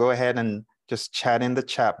you can go ahead and just chat in the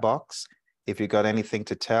chat box if you got anything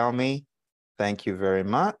to tell me. Thank you very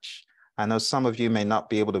much. I know some of you may not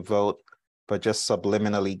be able to vote, but just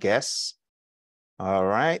subliminally guess. All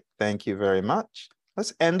right, thank you very much.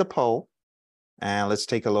 Let's end the poll and let's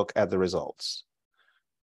take a look at the results.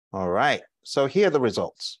 All right, so here are the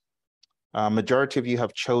results. Majority of you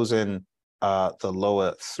have chosen the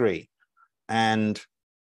lower three. And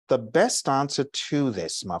the best answer to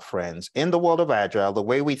this, my friends, in the world of Agile, the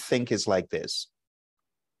way we think is like this.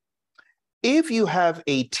 If you have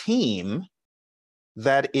a team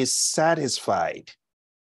that is satisfied,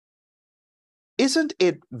 isn't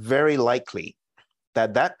it very likely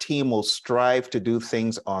that that team will strive to do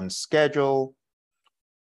things on schedule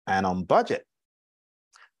and on budget?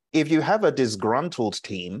 If you have a disgruntled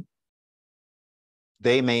team,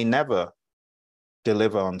 they may never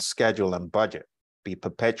deliver on schedule and budget, be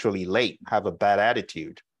perpetually late, have a bad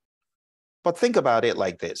attitude. But think about it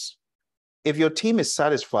like this. If your team is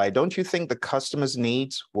satisfied, don't you think the customer's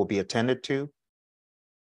needs will be attended to?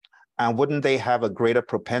 And wouldn't they have a greater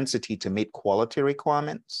propensity to meet quality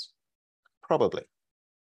requirements? Probably.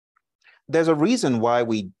 There's a reason why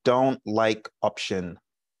we don't like option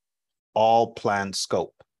all planned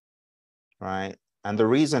scope, right? And the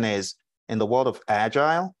reason is, in the world of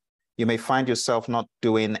Agile, you may find yourself not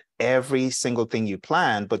doing every single thing you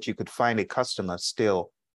planned, but you could find a customer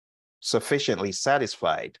still sufficiently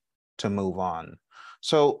satisfied to move on.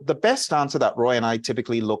 So the best answer that Roy and I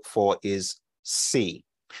typically look for is C.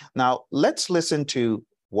 Now, let's listen to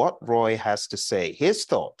what Roy has to say, his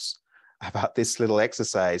thoughts about this little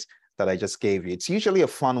exercise that I just gave you. It's usually a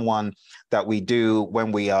fun one that we do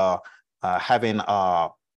when we are having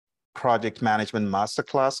our project management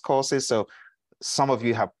masterclass courses. So some of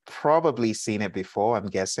you have probably seen it before, I'm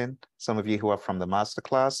guessing, some of you who are from the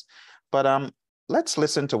masterclass. But let's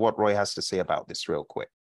listen to what Roy has to say about this real quick.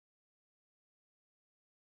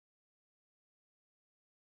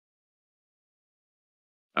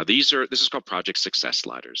 This is called Project Success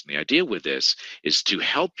Ladders. And the idea with this is to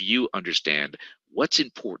help you understand what's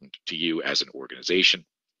important to you as an organization.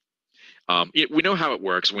 We know how it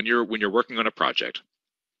works when you're working on a project.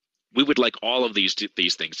 We would like all of these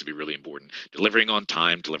things to be really important. Delivering on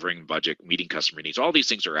time, delivering budget, meeting customer needs. All these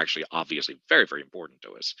things are actually obviously very, very important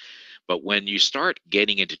to us. But when you start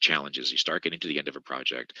getting into challenges, you start getting to the end of a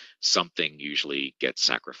project, something usually gets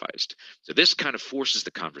sacrificed. So this kind of forces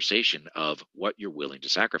the conversation of what you're willing to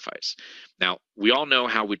sacrifice. Now, we all know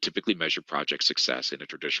how we typically measure project success in a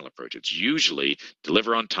traditional approach. It's usually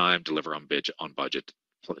deliver on time, deliver on budget,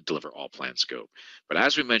 deliver all planned scope. But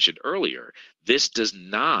as we mentioned earlier, this does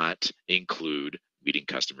not include meeting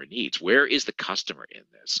customer needs. Where is the customer in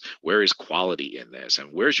this? Where is quality in this?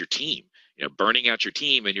 And where's your team? Burning out your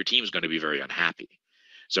team, and your team is going to be very unhappy.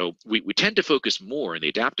 So we tend to focus more in the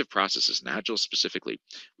adaptive processes, and Agile specifically,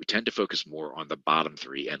 we tend to focus more on the bottom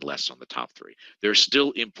three and less on the top three. They're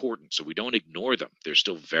still important, so we don't ignore them. They're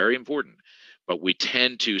still very important. But we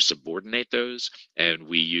tend to subordinate those, and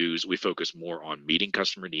we focus more on meeting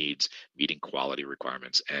customer needs, meeting quality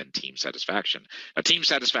requirements, and team satisfaction. Now, team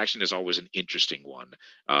satisfaction is always an interesting one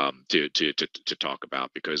to talk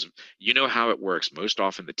about, because you know how it works. Most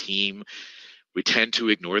often we tend to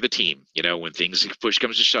ignore the team. When push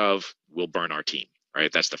comes to shove, we'll burn our team,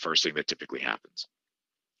 right? That's the first thing that typically happens.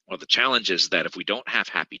 Well, the challenge is that if we don't have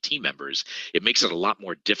happy team members, it makes it a lot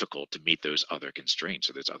more difficult to meet those other constraints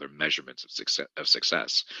or those other measurements of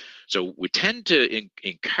success. So we tend to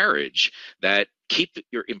encourage that. Keep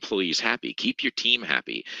your employees happy, keep your team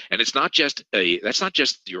happy. And that's not just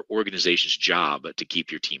your organization's job to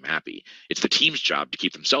keep your team happy. It's the team's job to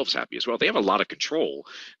keep themselves happy as well. They have a lot of control.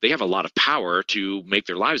 They have a lot of power to make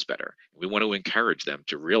their lives better. We want to encourage them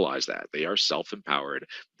to realize that they are self-empowered.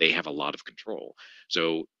 They have a lot of control.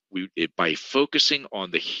 So by focusing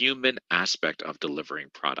on the human aspect of delivering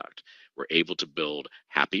product, we're able to build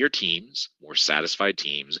happier teams, more satisfied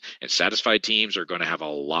teams, and satisfied teams are going to have a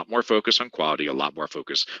lot more focus on quality, a lot more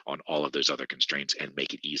focus on all of those other constraints, and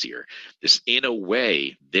make it easier. This is a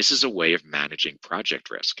way of managing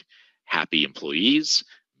project risk. Happy employees,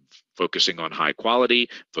 focusing on high quality,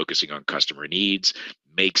 focusing on customer needs,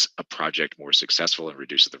 makes a project more successful and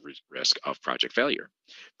reduces the risk of project failure.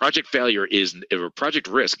 Project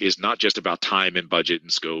risk is not just about time and budget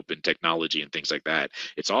and scope and technology and things like that.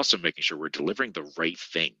 It's also making sure we're delivering the right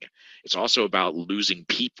thing. It's also about losing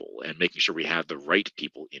people and making sure we have the right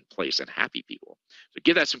people in place and happy people. So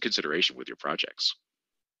give that some consideration with your projects.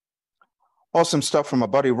 Awesome stuff from my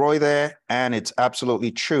buddy Roy there, and it's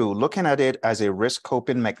absolutely true. Looking at it as a risk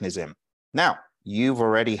coping mechanism. Now, you've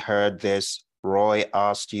already heard this. Roy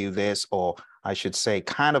asked you this, or I should say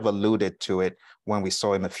kind of alluded to it when we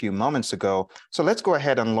saw him a few moments ago. So let's go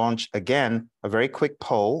ahead and launch again a very quick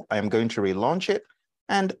poll. I am going to relaunch it,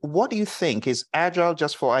 And what do you think? Is Agile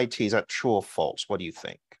just for IT? Is that true or false? What do you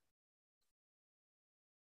think?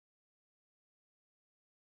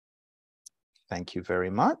 Thank you very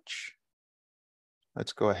much.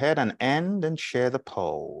 Let's go ahead and end and share the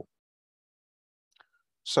poll.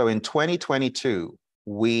 So in 2022,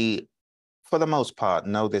 we, for the most part,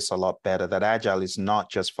 know this a lot better, that Agile is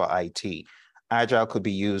not just for IT. Agile could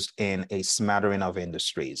be used in a smattering of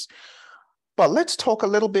industries. But let's talk a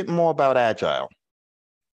little bit more about Agile.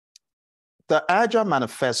 The Agile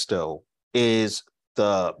Manifesto is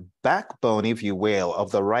the backbone, if you will,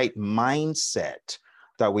 of the right mindset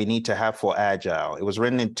that we need to have for Agile. It was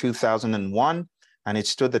written in 2001, and it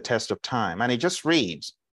stood the test of time. And it just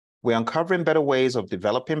reads, we're uncovering better ways of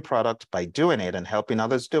developing product by doing it and helping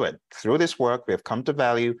others do it. Through this work, we have come to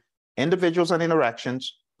value individuals and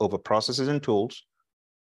interactions over processes and tools.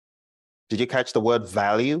 Did you catch the word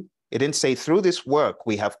value? It didn't say through this work,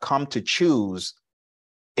 we have come to choose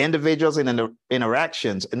individuals and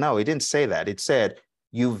interactions. No, it didn't say that. It said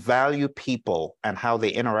you value people and how they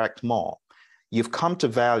interact more. You've come to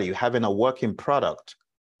value having a working product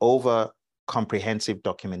over comprehensive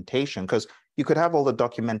documentation, because you could have all the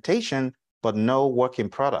documentation, but no working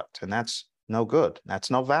product, and that's no good. That's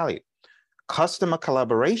no value. Customer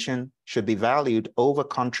collaboration should be valued over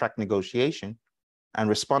contract negotiation, and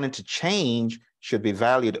responding to change should be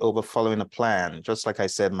valued over following a plan. Just like I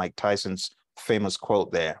said, Mike Tyson's famous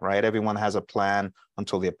quote there, right? Everyone has a plan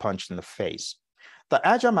until they're punched in the face. The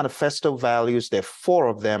Agile Manifesto values, there are 4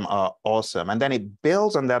 of them, are awesome. And then it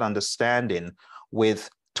builds on that understanding with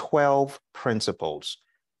 12 principles.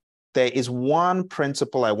 There is one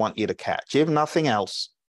principle I want you to catch. If nothing else,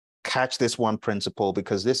 catch this one principle,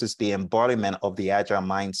 because this is the embodiment of the Agile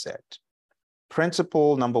mindset.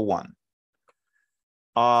 Principle number 1.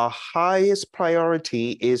 Our highest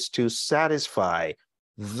priority is to satisfy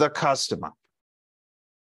the customer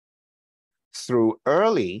through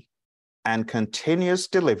early and continuous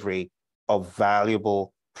delivery of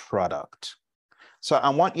valuable product. So I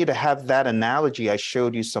want you to have that analogy I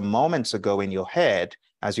showed you some moments ago in your head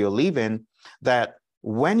as you're leaving, that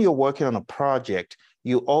when you're working on a project,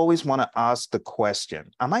 you always want to ask the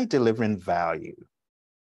question, am I delivering value?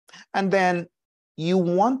 And then you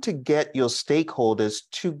want to get your stakeholders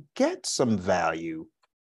to get some value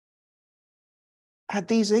at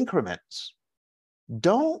these increments.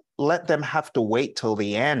 Don't let them have to wait till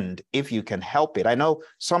the end if you can help it. I know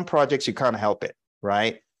some projects you can't help it,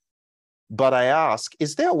 right? But I ask,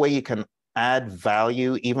 is there a way you can add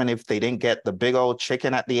value even if they didn't get the big old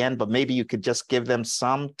chicken at the end, but maybe you could just give them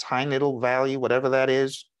some tiny little value, whatever that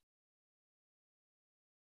is?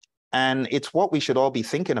 And it's what we should all be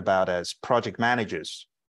thinking about as project managers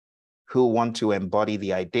who want to embody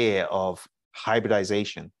the idea of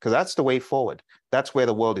hybridization, because that's the way forward. That's where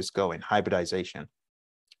the world is going, hybridization.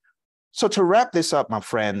 So to wrap this up, my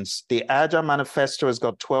friends, the Agile Manifesto has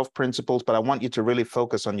got 12 principles, but I want you to really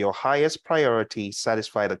focus on your highest priority,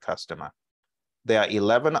 satisfy the customer. There are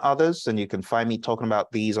 11 others, and you can find me talking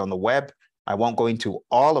about these on the web. I won't go into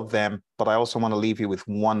all of them, but I also want to leave you with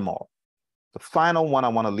one more. The final one I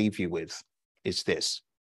want to leave you with is this.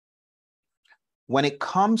 When it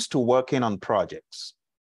comes to working on projects,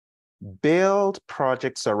 build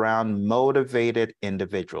projects around motivated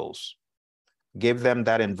individuals. Give them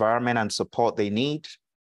that environment and support they need,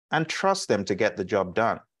 and trust them to get the job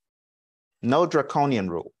done. No draconian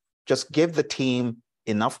rule. Just give the team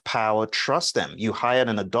enough power, trust them. You hired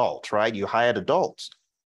an adult, right? You hired adults.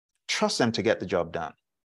 Trust them to get the job done.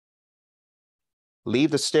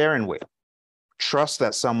 Leave the steering wheel. Trust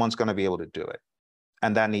that someone's going to be able to do it.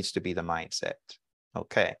 And that needs to be the mindset.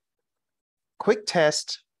 Okay. Quick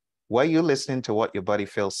test. Were you listening to what your buddy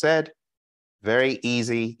Phil said? Very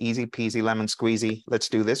easy, easy peasy, lemon squeezy. Let's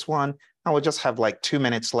do this one. And we'll just have like 2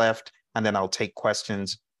 minutes left, and then I'll take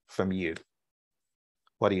questions from you.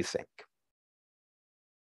 What do you think?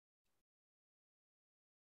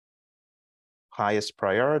 Highest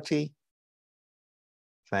priority.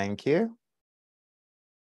 Thank you.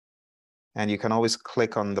 And you can always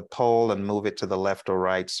click on the poll and move it to the left or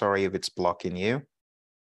right. Sorry if it's blocking you.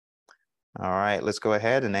 All right, let's go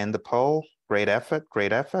ahead and end the poll. Great effort,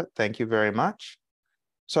 great effort. Thank you very much.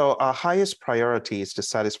 So our highest priority is to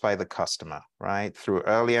satisfy the customer, right? Through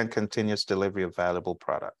early and continuous delivery of valuable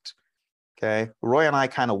product. Okay, Roy and I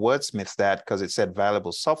kind of wordsmithed that because it said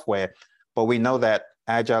valuable software, but we know that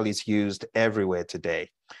Agile is used everywhere today.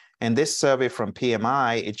 In this survey from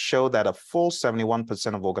PMI, it showed that a full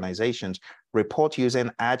 71% of organizations report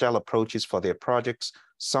using Agile approaches for their projects,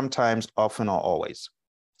 sometimes, often, or always.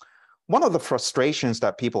 One of the frustrations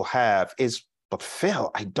that people have is, but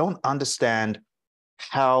Phil, I don't understand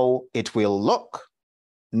how it will look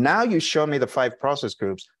Now you show me the 5 process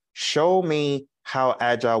groups. Show me how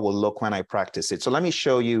Agile will look when I practice it. So let me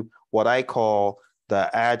show you what I call the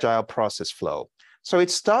Agile process flow. So it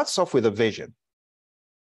starts off with a vision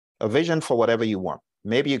for whatever you want.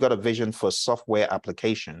 Maybe you got a vision for software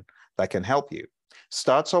application that can help you.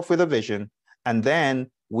 Starts off with a vision, and then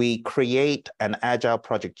we create an Agile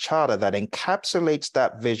project charter that encapsulates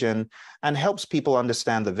that vision and helps people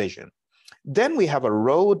understand the vision. Then we have a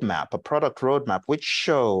roadmap, a product roadmap, which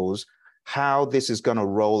shows how this is going to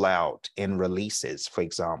roll out in releases, for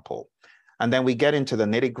example. And then we get into the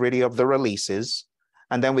nitty-gritty of the releases,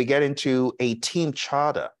 and then we get into a team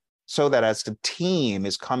charter so that as the team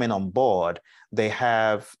is coming on board, they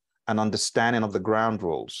have an understanding of the ground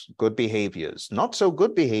rules, good behaviors, not so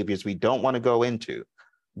good behaviors we don't want to go into,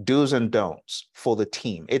 do's and don'ts for the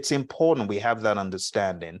team. It's important we have that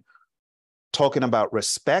understanding, talking about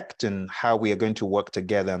respect and how we are going to work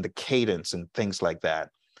together and the cadence and things like that.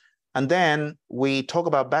 And then we talk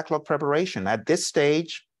about backlog preparation. At this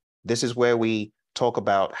stage, this is where we talk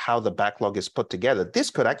about how the backlog is put together. This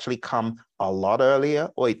could actually come a lot earlier,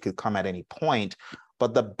 or it could come at any point,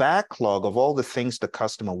 but the backlog of all the things the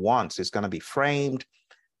customer wants is going to be framed.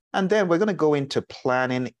 And then we're going to go into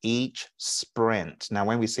planning each sprint. Now,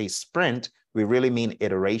 when we say sprint, we really mean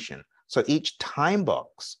iteration. So each time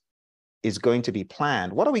box is going to be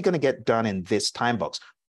planned. What are we going to get done in this time box?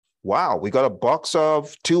 Wow, we got a box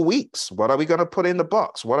of 2 weeks. What are we going to put in the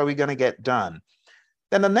box? What are we going to get done?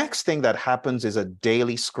 Then the next thing that happens is a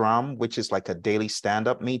daily scrum, which is like a daily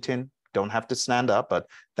stand-up meeting. Don't have to stand up, but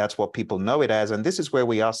that's what people know it as. And this is where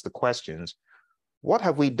we ask the questions. What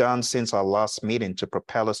have we done since our last meeting to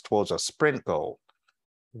propel us towards a sprint goal?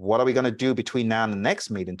 What are we going to do between now and the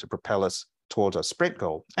next meeting to propel us towards a sprint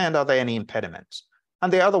goal? And are there any impediments?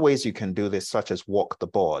 And there are other ways you can do this, such as walk the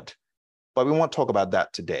board, but we won't talk about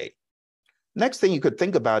that today. Next thing you could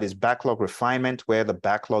think about is backlog refinement, where the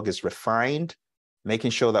backlog is refined,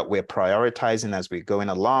 making sure that we're prioritizing as we're going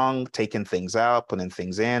along, taking things out, putting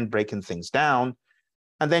things in, breaking things down.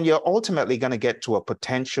 And then you're ultimately going to get to a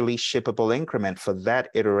potentially shippable increment for that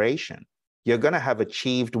iteration. You're going to have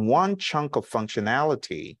achieved one chunk of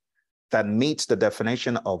functionality that meets the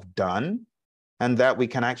definition of done, and that we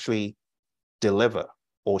can actually deliver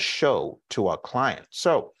or show to our client.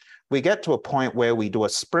 So we get to a point where we do a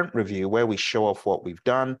sprint review where we show off what we've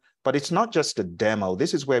done, but it's not just a demo.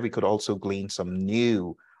 This is where we could also glean some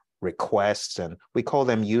new requests, and we call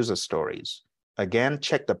them user stories. Again,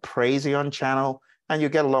 check the Praizion channel and you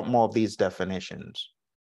get a lot more of these definitions.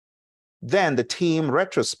 Then the team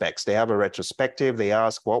retrospects. They have a retrospective. They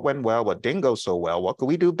ask what went well, what didn't go so well, what could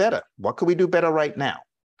we do better? What could we do better right now?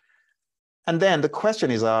 And then the question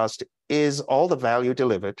is asked, is all the value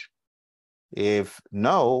delivered? If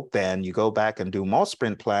no, then you go back and do more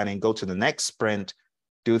sprint planning, go to the next sprint,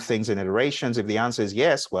 do things in iterations. If the answer is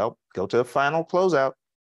yes, well, go to the final closeout,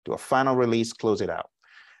 do a final release, close it out.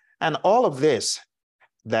 And all of this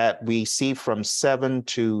that we see from 7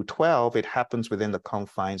 to 12, it happens within the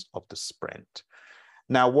confines of the sprint.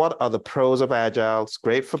 Now, what are the pros of Agile? It's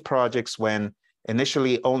great for projects when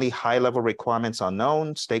initially only high-level requirements are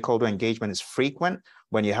known. Stakeholder engagement is frequent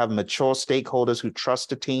when you have mature stakeholders who trust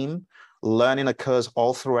the team. Learning occurs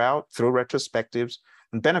all throughout, through retrospectives,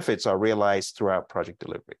 and benefits are realized throughout project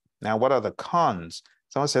delivery. Now, what are the cons?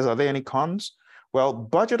 Someone says, are there any cons? Well,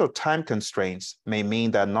 budget or time constraints may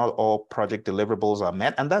mean that not all project deliverables are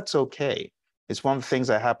met, and that's okay. It's one of the things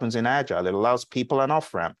that happens in Agile. It allows people an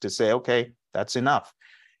off-ramp to say, okay, that's enough.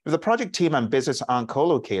 If the project team and business aren't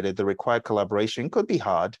co-located, the required collaboration could be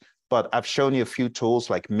hard, but I've shown you a few tools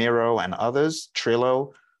like Miro and others,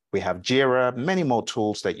 Trello. We have Jira, many more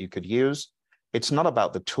tools that you could use. It's not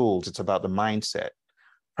about the tools, it's about the mindset.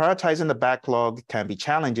 Prioritizing the backlog can be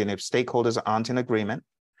challenging if stakeholders aren't in agreement,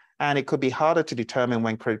 and it could be harder to determine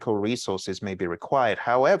when critical resources may be required.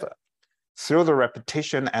 However, through the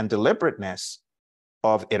repetition and deliberateness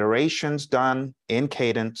of iterations done in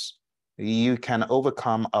cadence, you can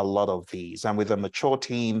overcome a lot of these. And with a mature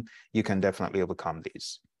team, you can definitely overcome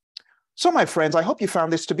these. So my friends, I hope you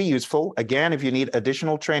found this to be useful. Again, if you need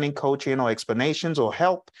additional training, coaching, or explanations or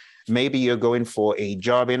help, maybe you're going for a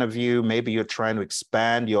job interview, maybe you're trying to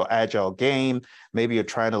expand your Agile game, maybe you're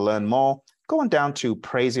trying to learn more, go on down to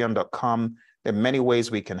Praizion.com. There are many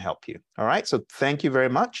ways we can help you. All right, so thank you very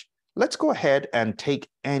much. Let's go ahead and take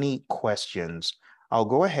any questions. I'll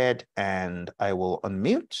go ahead and I will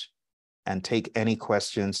unmute and take any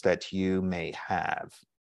questions that you may have.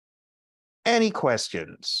 Any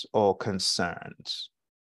questions or concerns?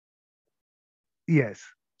 Yes.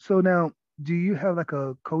 So now, do you have like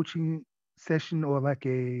a coaching session or like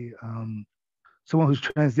a someone who's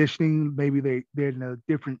transitioning, maybe they're in a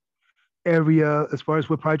different area as far as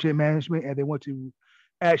with project management, and they want to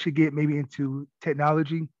actually get maybe into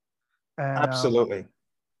technology. And Absolutely.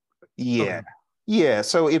 Yeah. okay. Yeah.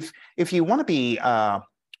 So if you want to be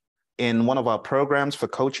in one of our programs for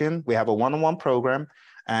coaching, we have a one-on-one program,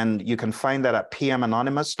 and you can find that at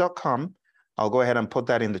pmanonymous.com. I'll go ahead and put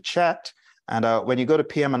that in the chat. And when you go to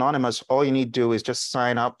PM Anonymous, all you need to do is just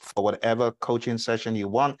sign up for whatever coaching session you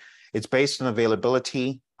want. It's based on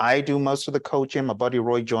availability. I do most of the coaching. My buddy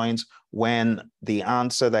Roy joins when the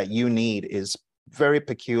answer that you need is very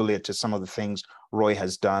peculiar to some of the things Roy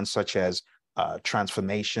has done, such as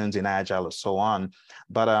transformations in Agile or so on.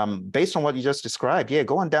 But based on what you just described, yeah,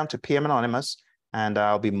 go on down to PM Anonymous, and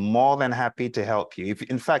I'll be more than happy to help you.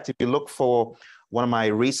 In fact, if you look for one of my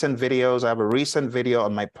recent videos, I have a recent video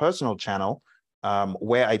on my personal channel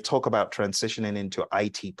where I talk about transitioning into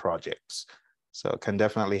IT projects. So it can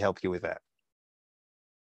definitely help you with that.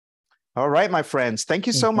 All right, my friends, thank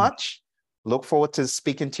you so much. Look forward to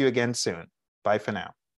speaking to you again soon. Bye for now.